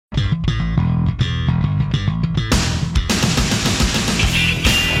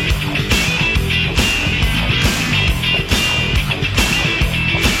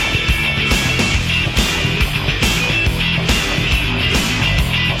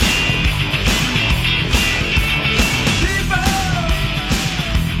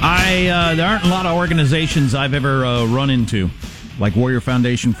there aren't a lot of organizations I've ever run into, like Warrior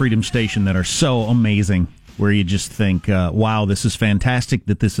Foundation Freedom Station, that are so amazing, where you just think, wow, this is fantastic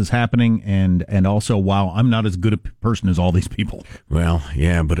that this is happening, and also, wow, I'm not as good a person as all these people. Well,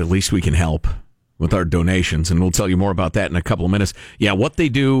 yeah, but at least we can help with our donations, and we'll tell you more about that in a couple of minutes. Yeah, what they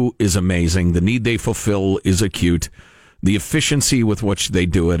do is amazing. The need they fulfill is acute. The efficiency with which they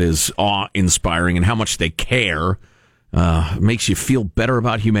do it is awe-inspiring, and how much they care makes you feel better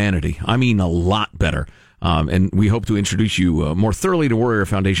about humanity. I mean, a lot better. And we hope to introduce you more thoroughly to Warrior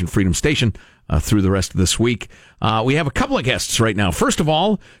Foundation Freedom Station through the rest of this week. We have a couple of guests right now. First of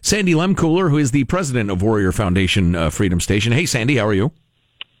all, Sandy Lemcooler, who is the president of Warrior Foundation Freedom Station. Hey, Sandy, how are you?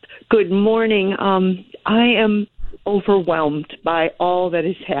 Good morning. I am overwhelmed by all that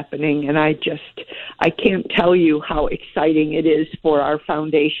is happening, and I can't tell you how exciting it is for our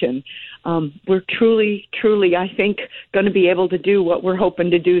foundation. We're truly, I think, going to be able to do what we're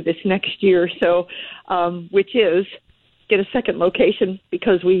hoping to do this next year, so which is get a second location,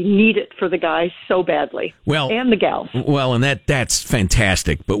 because we need it for the guys so badly, and the gals. Well, and that's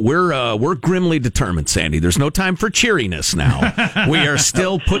fantastic. But we're grimly determined, Sandy. There's no time for cheeriness now. We are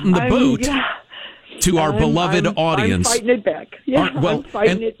still putting the boot to our beloved audience. I'm fighting it back. Yeah, I'm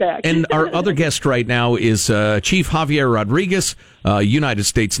fighting it back. And our other guest right now is Chief Javier Rodriguez, United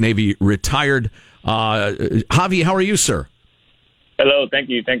States Navy retired. Javi, how are you, sir? Hello, thank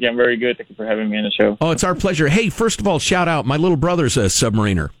you. I'm very good. Thank you for having me on the show. Oh, it's our pleasure. Hey, first of all, shout out. My little brother's a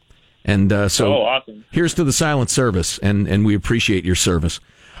submariner. And awesome. Here's to the silent service, and we appreciate your service.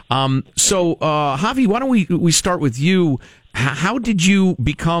 Javi, why don't we start with you? How did you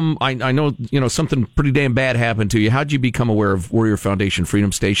become, I know, something pretty damn bad happened to you. How did you become aware of Warrior Foundation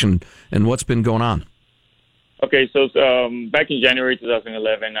Freedom Station, and what's been going on? Okay, so back in January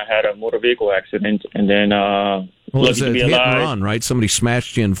 2011, I had a motor vehicle accident, and then lucky to be hit alive. And run, right? Somebody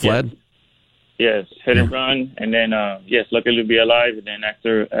smashed you and fled? Yes, hit and run, and then, luckily to be alive. And then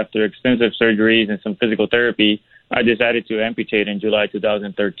after extensive surgeries and some physical therapy, I decided to amputate in July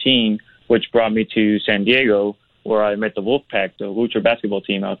 2013, which brought me to San Diego, where I met the Wolfpack, the wheelchair basketball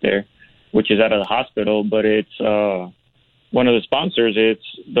team out there, which is out of the hospital, but it's one of the sponsors. It's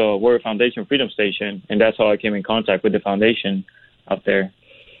the Warrior Foundation Freedom Station, and that's how I came in contact with the foundation out there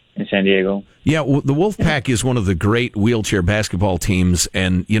in San Diego. Yeah, well, the Wolfpack is one of the great wheelchair basketball teams,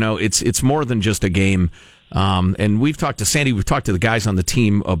 and it's more than just a game. And we've talked to Sandy, we've talked to the guys on the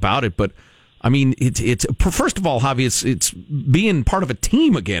team about it, but I mean, it's first of all, Javi, it's being part of a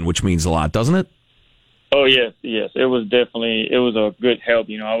team again, which means a lot, doesn't it? Oh, yes. It was a good help.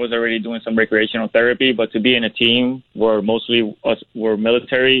 I was already doing some recreational therapy, but to be in a team where mostly us were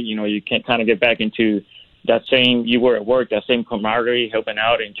military, you can't kind of get back into that same, you were at work, that same camaraderie, helping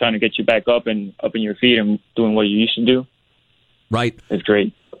out and trying to get you back up in your feet and doing what you used to do. Right. It's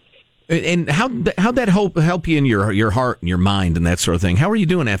great. And how'd that help you in your heart and your mind and that sort of thing? How are you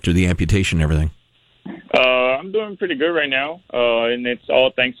doing after the amputation and everything? I'm doing pretty good right now, and it's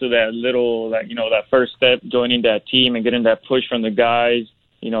all thanks to that little, that first step, joining that team and getting that push from the guys.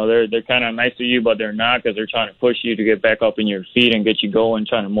 They're kind of nice to you, but they're not, because they're trying to push you to get back up in your feet and get you going,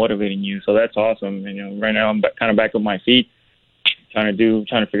 trying to motivating you. So that's awesome. And, right now I'm kind of back on my feet, trying to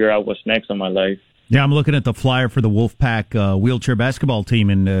figure out what's next in my life. Yeah, I'm looking at the flyer for the Wolfpack wheelchair basketball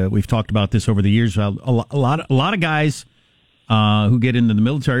team, and we've talked about this over the years. A lot of guys who get into the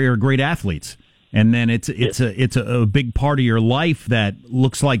military are great athletes. And then it's a big part of your life that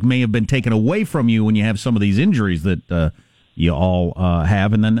looks like may have been taken away from you when you have some of these injuries that you all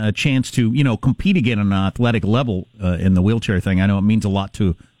have, and then a chance to compete again on an athletic level in the wheelchair thing. I know it means a lot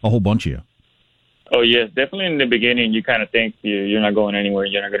to a whole bunch of you. Oh yes, definitely. In the beginning, you kind of think you're not going anywhere,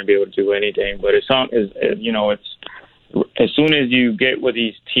 you're not going to be able to do anything. But as soon as you get with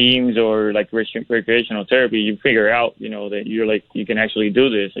these teams or like recreational therapy, you figure out, that you can actually do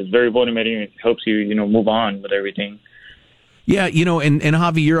this. It's very motivating. It helps you, move on with everything. Yeah, and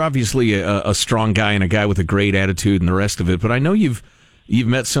Javi, you're obviously a strong guy and a guy with a great attitude and the rest of it. But I know you've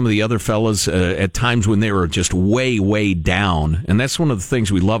met some of the other fellas at times when they were just way, way down. And that's one of the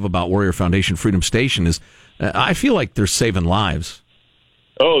things we love about Warrior Foundation Freedom Station is I feel like they're saving lives.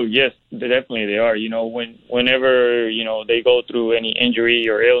 Oh, yes, definitely they are. Whenever, they go through any injury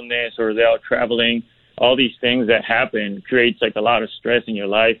or illness or they're out traveling, all these things that happen creates like a lot of stress in your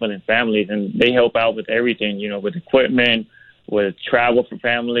life and in families. And they help out with everything, with equipment, with travel for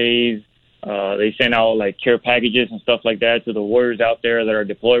families. They send out like care packages and stuff like that to the warriors out there that are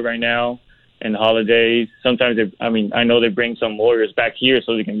deployed right now in the holidays. Sometimes, I know they bring some warriors back here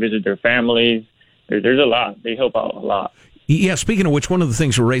so they can visit their families. There's a lot. They help out a lot. Yeah, speaking of which, one of the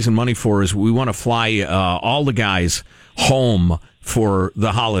things we're raising money for is we want to fly all the guys home for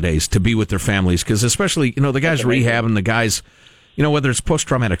the holidays to be with their families, because especially, the guys rehabbing, the guys, whether it's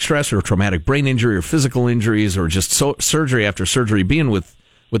post-traumatic stress or traumatic brain injury or physical injuries or just surgery after surgery, being with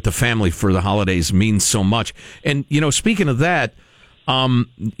the family for the holidays means so much. And, speaking of that,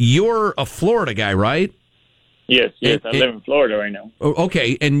 you're a Florida guy, right? Yes, I live in Florida right now.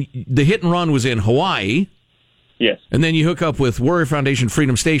 Okay, and the hit and run was in Hawaii. Yes. And then you hook up with Warrior Foundation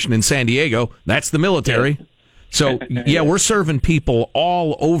Freedom Station in San Diego. That's the military. Yes. So, we're serving people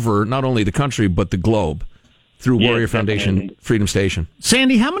all over, not only the country, but the globe through Warrior Foundation Freedom Station.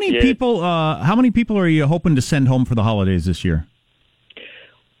 Sandy, how many people are you hoping to send home for the holidays this year?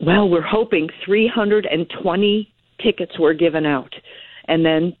 Well, we're hoping 320 tickets were given out. And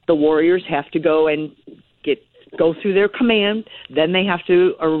then the Warriors have to go and go through their command. Then they have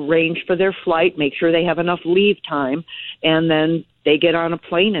to arrange for their flight, make sure they have enough leave time, and then they get on a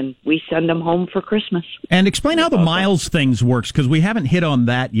plane and we send them home for Christmas. And explain how the miles things works, because we haven't hit on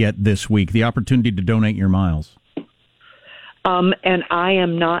that yet this week, the opportunity to donate your miles. And I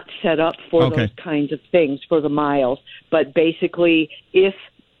am not set up for those kinds of things for the miles. But basically, if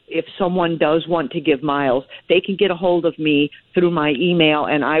someone does want to give miles, they can get a hold of me through my email,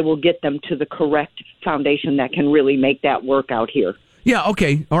 and I will get them to the correct foundation that can really make that work out here. Yeah,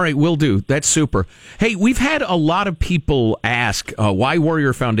 okay. All right, will do. That's super. Hey, we've had a lot of people ask why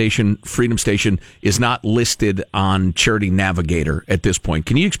Warrior Foundation Freedom Station is not listed on Charity Navigator at this point.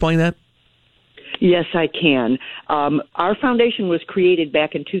 Can you explain that? Yes, I can. Our foundation was created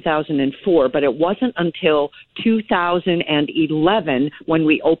back in 2004, but it wasn't until 2011 when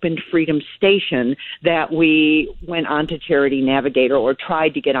we opened Freedom Station that we went on to Charity Navigator, or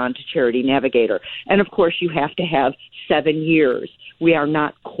tried to get on to Charity Navigator. And, of course, you have to have 7 years. We are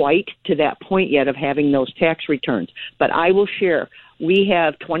not quite to that point yet of having those tax returns. But I will share. We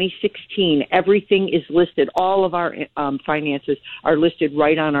have 2016. Everything is listed. All of our finances are listed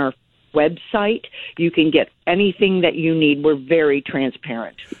right on our website. You can get anything that you need. We're very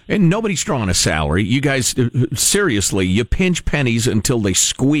transparent. And nobody's drawing a salary. You guys, seriously, you pinch pennies until they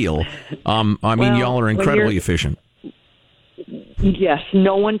squeal. Y'all are incredibly efficient. Yes,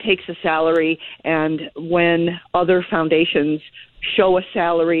 no one takes a salary, and when other foundations show a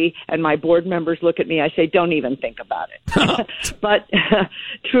salary and my board members look at me, I say, don't even think about it. But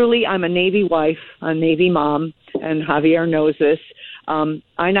truly, I'm a Navy wife, a Navy mom, and Javier knows this.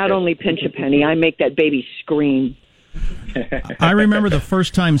 I not only pinch a penny, I make that baby scream. I remember the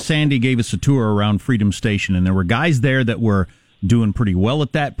first time Sandy gave us a tour around Freedom Station, and there were guys there that were doing pretty well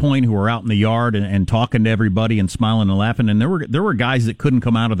at that point, who were out in the yard and talking to everybody and smiling and laughing, and there were guys that couldn't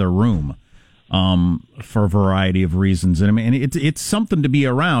come out of their room for a variety of reasons. And I mean, it's something to be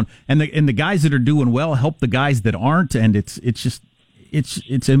around, and the guys that are doing well help the guys that aren't, and it's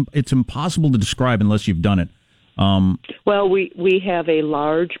impossible to describe unless you've done it. Well, we have a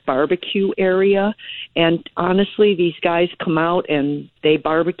large barbecue area, and honestly, these guys come out and they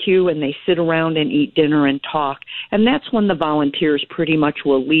barbecue and they sit around and eat dinner and talk, and that's when the volunteers pretty much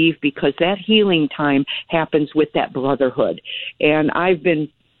will leave, because that healing time happens with that brotherhood. And I've been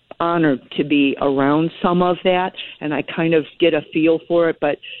honored to be around some of that, and I kind of get a feel for it.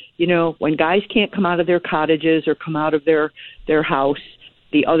 But, when guys can't come out of their cottages or come out of their house,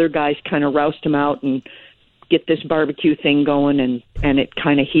 the other guys kind of roust them out and get this barbecue thing going, and it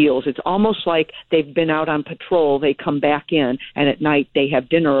kind of heals. It's almost like they've been out on patrol, they come back in, and at night they have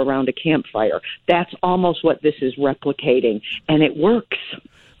dinner around a campfire. That's almost what this is replicating, and it works.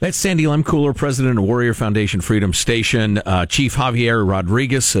 That's Sandy Lemcooler, president of Warrior Foundation Freedom Station. Chief Javier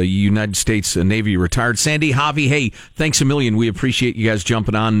Rodriguez, United States Navy retired. Sandy, Javi, hey, thanks a million. We appreciate you guys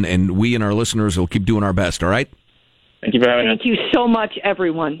jumping on, and we and our listeners will keep doing our best, all right? Thank you for having us. Thank you so much,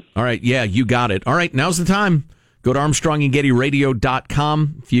 everyone. All right, yeah, you got it. All right, now's the time. Go to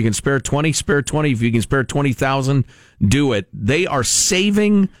ArmstrongandGettyRadio.com. If you can spare 20, spare 20. If you can spare 20,000, do it. They are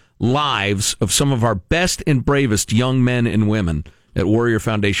saving lives of some of our best and bravest young men and women at Warrior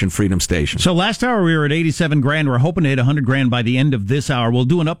Foundation Freedom Station. So last hour we were at 87 grand. We're hoping to hit 100 grand by the end of this hour. We'll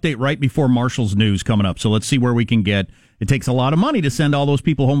do an update right before Marshall's news coming up. So let's see where we can get. It takes a lot of money to send all those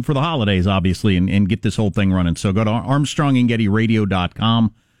people home for the holidays, obviously, and get this whole thing running. So go to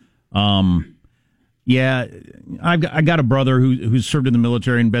ArmstrongandGettyRadio.com. Yeah, I got a brother who's served in the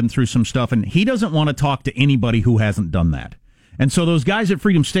military and been through some stuff, and he doesn't want to talk to anybody who hasn't done that. And so those guys at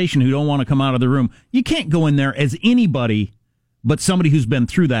Freedom Station who don't want to come out of the room, you can't go in there as anybody but somebody who's been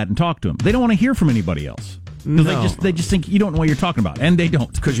through that and talk to them. They don't want to hear from anybody else. Because they just think you don't know what you're talking about, and they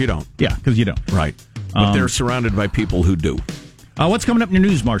don't. Because you don't. Yeah, because you don't. Right. But they're surrounded by people who do. What's coming up in your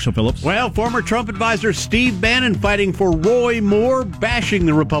news, Marshall Phillips? Well, former Trump advisor Steve Bannon fighting for Roy Moore, bashing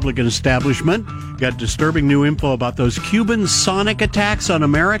the Republican establishment. Got disturbing new info about those Cuban sonic attacks on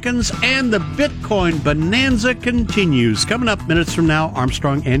Americans, and the Bitcoin bonanza continues. Coming up minutes from now,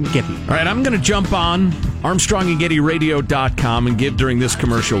 Armstrong and Getty. All right, I'm going to jump on ArmstrongandGettyRadio.com and give during this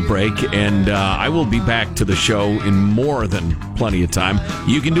commercial break, and I will be back to the show in more than plenty of time.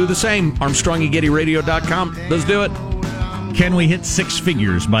 You can do the same, ArmstrongandGettyRadio.com. Let's do it. Can we hit six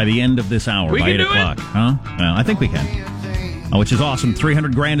figures by the end of this hour, by 8 o'clock? Huh? Well, I think we can. Which is awesome.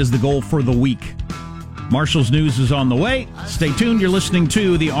 $300,000 is the goal for the week. Marshall's News is on the way. Stay tuned. You're listening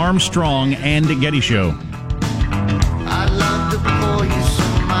to the Armstrong and Getty Show.